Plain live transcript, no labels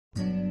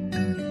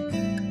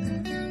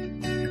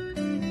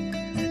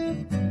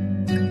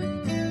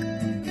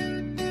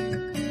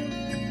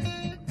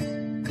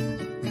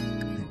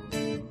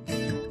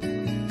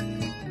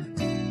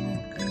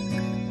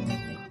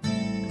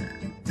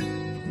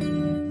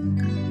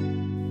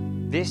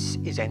This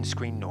is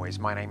nScreenNoise.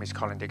 My name is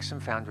Colin Dixon,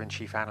 founder and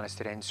chief analyst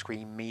at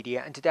nScreen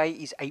Media, and today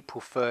is April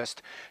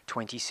 1st,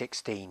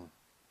 2016.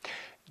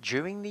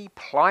 During the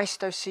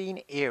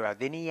Pleistocene era,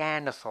 the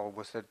Neanderthal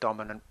was the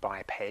dominant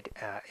biped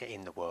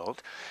in the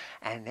world,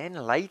 and then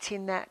late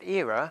in that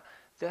era,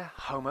 the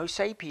Homo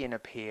sapien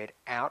appeared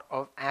out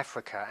of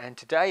Africa. And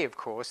today, of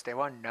course, there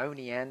are no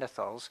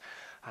Neanderthals,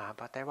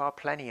 but there are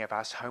plenty of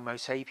us Homo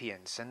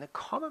sapiens. And the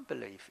common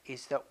belief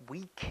is that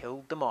we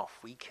killed them off.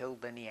 We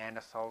killed the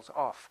Neanderthals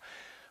off.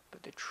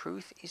 But the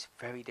truth is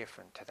very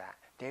different to that.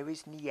 There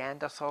is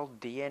Neanderthal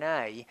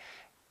DNA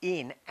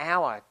in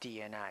our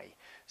DNA.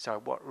 So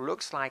what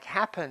looks like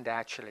happened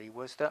actually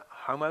was that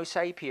Homo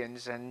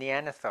sapiens and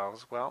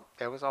Neanderthals, well,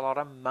 there was a lot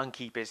of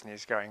monkey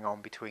business going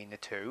on between the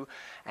two,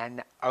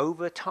 and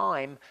over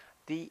time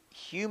the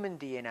human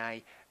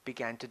DNA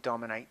began to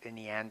dominate the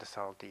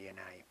Neanderthal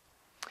DNA.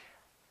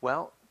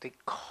 Well, the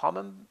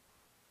common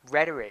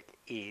rhetoric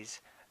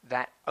is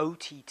that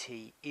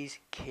OTT is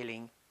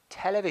killing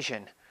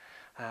television.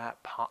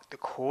 The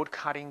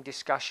cord-cutting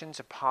discussions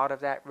are part of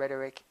that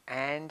rhetoric,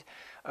 and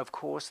of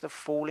course the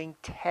falling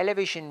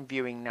television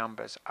viewing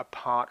numbers are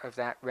part of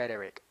that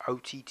rhetoric.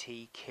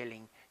 OTT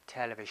killing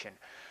television.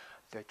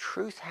 The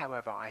truth,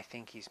 however, I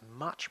think is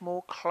much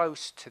more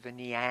close to the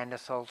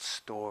Neanderthal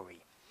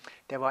story.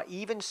 There are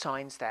even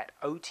signs that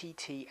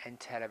OTT and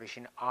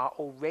television are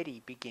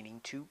already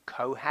beginning to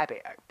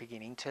cohabit,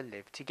 beginning to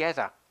live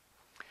together.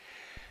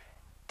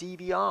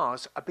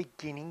 DVRs are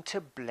beginning to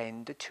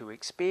blend the two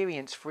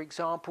experience. For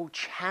example,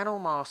 Channel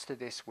Master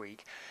this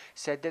week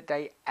said that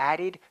they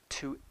added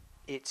to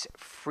its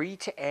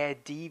free-to-air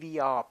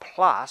DVR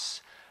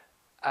Plus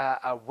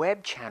a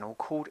web channel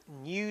called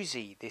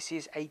Newsy. This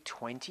is a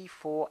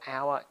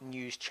 24-hour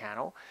news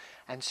channel,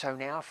 and so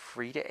now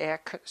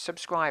free-to-air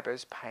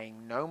subscribers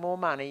paying no more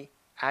money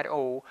at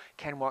all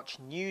can watch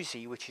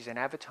Newsy, which is an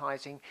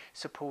advertising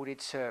supported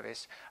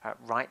service,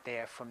 right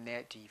there from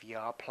their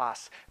DVR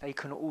Plus. They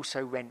can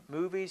also rent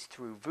movies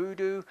through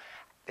Vudu,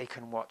 they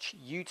can watch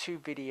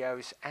YouTube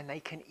videos, and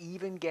they can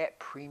even get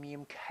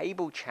premium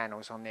cable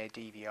channels on their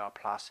DVR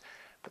Plus,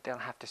 but they'll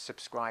have to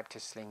subscribe to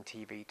Sling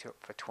TV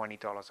for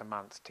 $20 a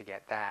month to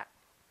get that.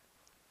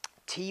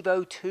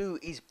 TiVo 2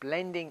 is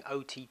blending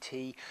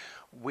OTT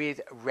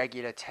with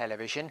regular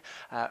television.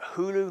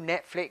 Hulu,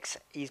 Netflix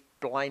is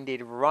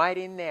blended right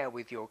in there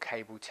with your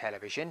cable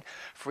television.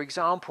 For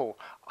example,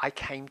 I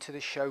came to the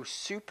show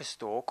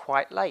Superstore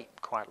quite late,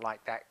 quite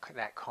like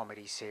that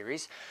comedy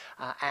series,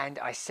 and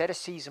I set a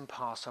season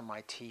pass on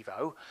my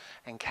TiVo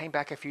and came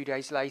back a few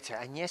days later,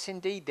 and yes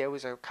indeed there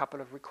was a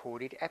couple of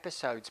recorded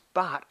episodes,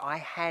 but I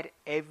had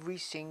every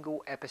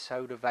single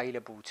episode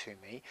available to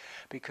me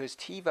because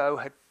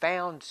TiVo had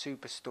found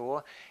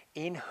Superstore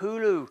in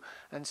Hulu,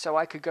 and so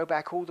I could go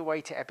back all the way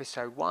to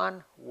episode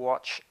 1,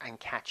 watch and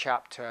catch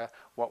up to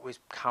what was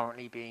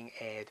currently being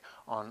aired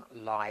on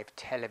live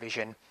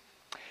television.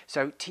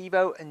 So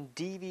TiVo and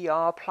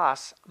DVR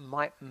Plus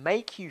might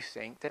make you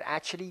think that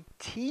actually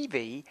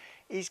TV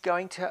is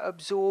going to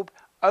absorb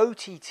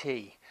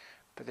OTT,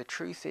 but the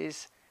truth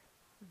is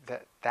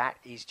that that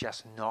is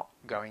just not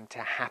going to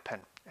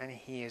happen, and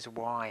here's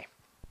why.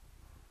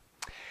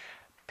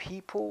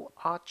 People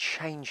are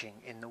changing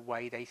in the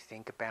way they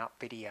think about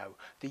video.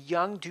 The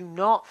young do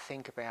not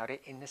think about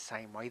it in the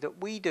same way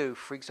that we do.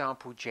 For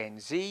example, Gen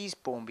Zs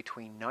born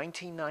between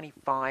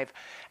 1995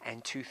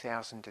 and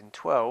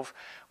 2012,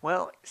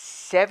 well,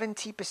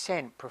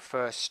 70%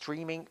 prefer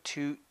streaming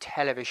to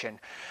television.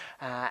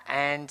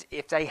 And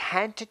if they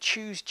had to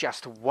choose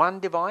just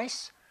one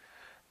device,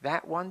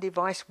 that one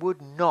device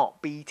would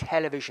not be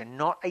television.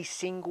 Not a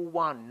single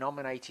one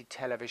nominated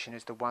television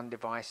as the one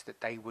device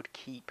that they would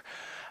keep.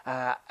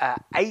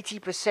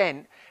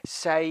 80%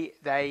 say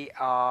they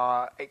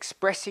are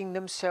expressing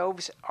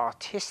themselves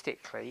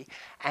artistically,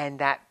 and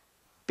that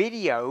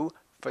video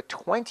for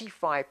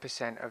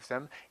 25% of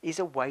them is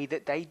a way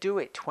that they do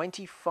it.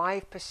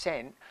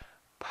 25%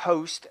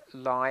 post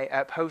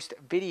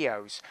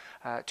videos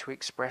to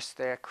express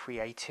their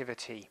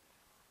creativity.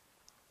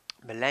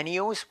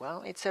 Millennials,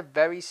 well, it's a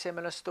very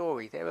similar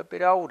story. They're a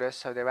bit older,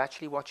 so they're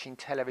actually watching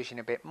television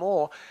a bit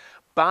more,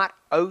 but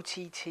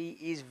OTT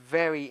is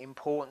very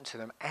important to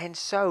them, and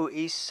so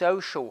is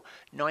social.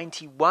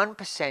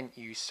 91%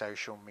 use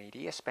social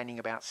media, spending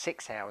about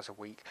 6 hours a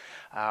week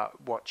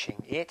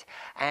watching it,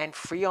 and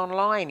free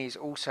online is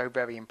also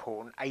very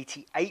important.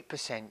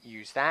 88%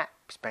 use that,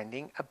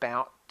 spending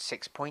about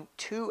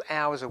 6.2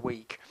 hours a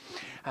week.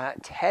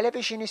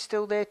 Television is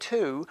still there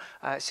too,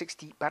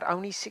 but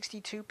only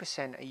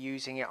 62% are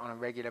using it on a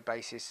regular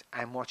basis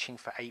and watching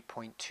for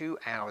 8.2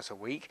 hours a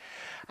week.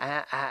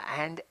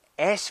 And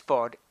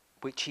SVOD,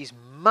 which is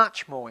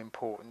much more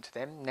important to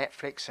them,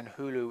 Netflix and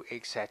Hulu,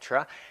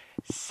 etc.,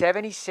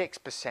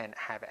 76%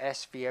 have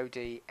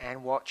SVOD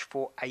and watch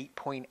for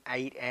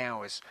 8.8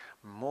 hours.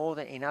 More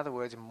than, in other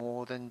words,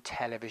 more than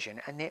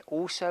television. And they're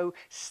also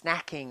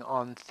snacking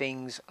on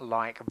things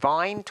like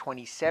Vine,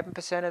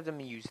 27% of them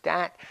use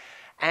that,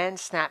 and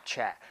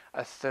Snapchat,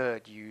 a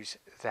third use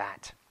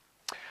that.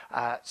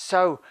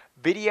 So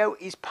video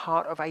is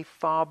part of a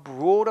far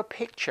broader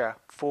picture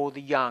for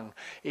the young.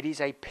 It is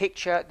a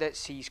picture that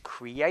sees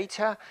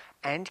creator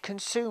and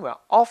consumer,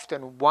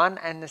 often one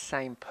and the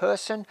same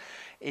person.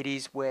 It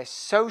is where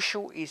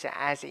social is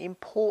as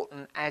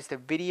important as the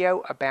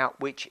video about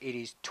which it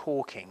is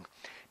talking.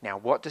 Now,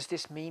 what does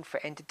this mean for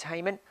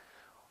entertainment?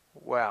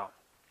 Well,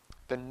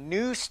 the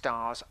new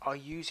stars are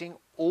using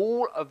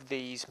all of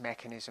these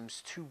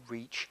mechanisms to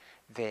reach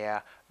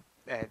their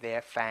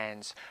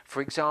fans.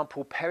 For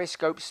example,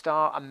 Periscope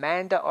star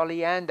Amanda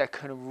Oleander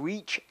can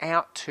reach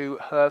out to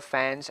her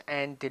fans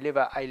and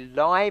deliver a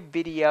live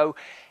video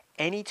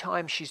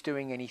anytime she's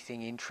doing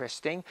anything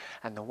interesting,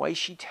 and the way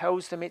she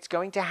tells them it's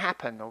going to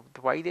happen, or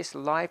the way this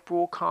live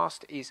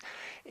broadcast is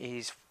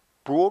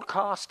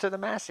broadcast to the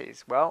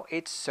masses, well,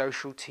 it's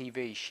social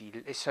TV.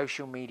 It's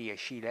social media.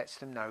 She lets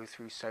them know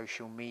through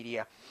social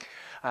media.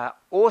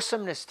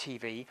 Awesomeness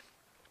TV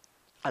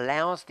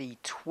allows the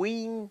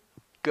tween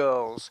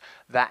girls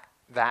that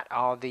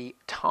are the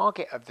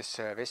target of the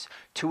service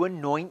to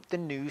anoint the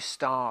new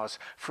stars.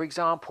 For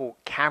example,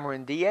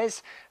 Cameron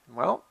Diaz,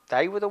 well,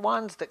 they were the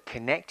ones that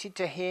connected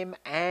to him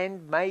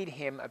and made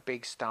him a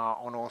big star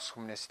on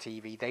Awesomeness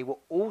TV. They were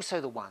also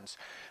the ones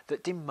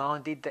that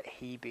demanded that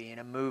he be in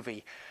a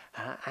movie.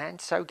 And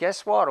so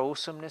guess what?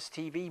 Awesomeness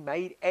TV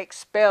made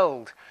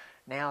Expelled.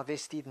 Now,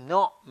 this did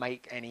not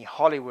make any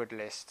Hollywood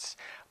lists,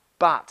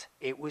 but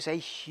it was a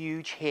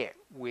huge hit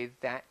with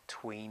that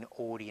tween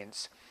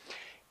audience.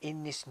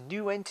 In this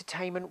new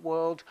entertainment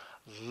world,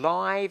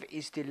 live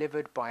is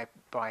delivered by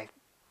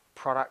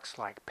products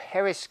like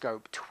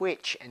Periscope,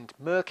 Twitch, and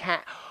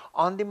Meerkat,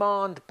 on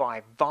demand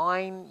by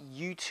Vine,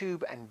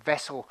 YouTube, and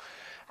Vessel,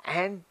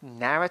 and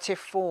narrative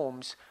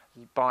forms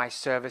by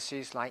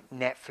services like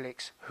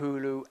Netflix,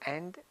 Hulu,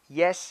 and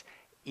yes,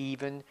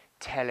 even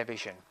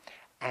television.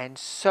 And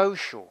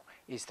social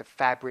is the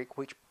fabric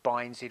which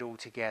binds it all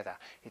together.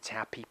 It's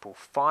how people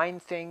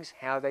find things,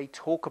 how they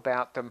talk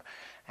about them,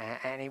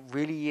 and it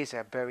really is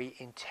a very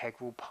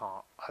integral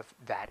part of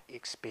that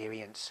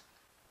experience.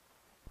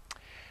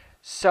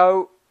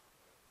 So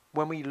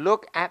when we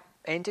look at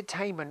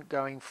entertainment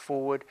going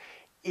forward,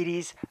 it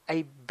is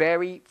a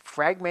very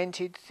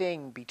fragmented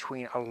thing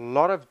between a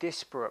lot of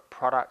disparate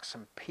products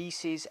and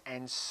pieces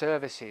and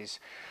services,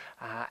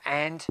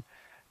 and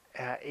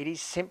it is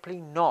simply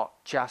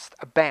not just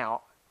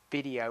about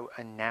video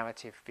and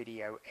narrative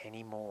video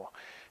anymore.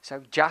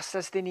 So just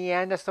as the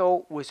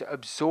Neanderthal was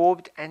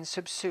absorbed and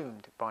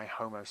subsumed by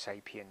Homo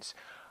sapiens,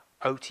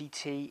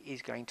 OTT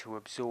is going to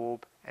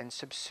absorb and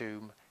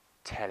subsume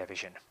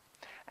television.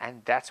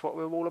 And that's what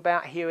we're all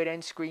about here at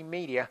nScreen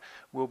Media.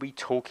 We'll be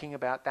talking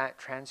about that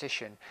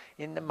transition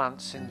in the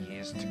months and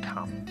years to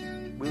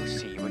come. We'll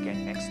see you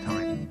again next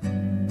time.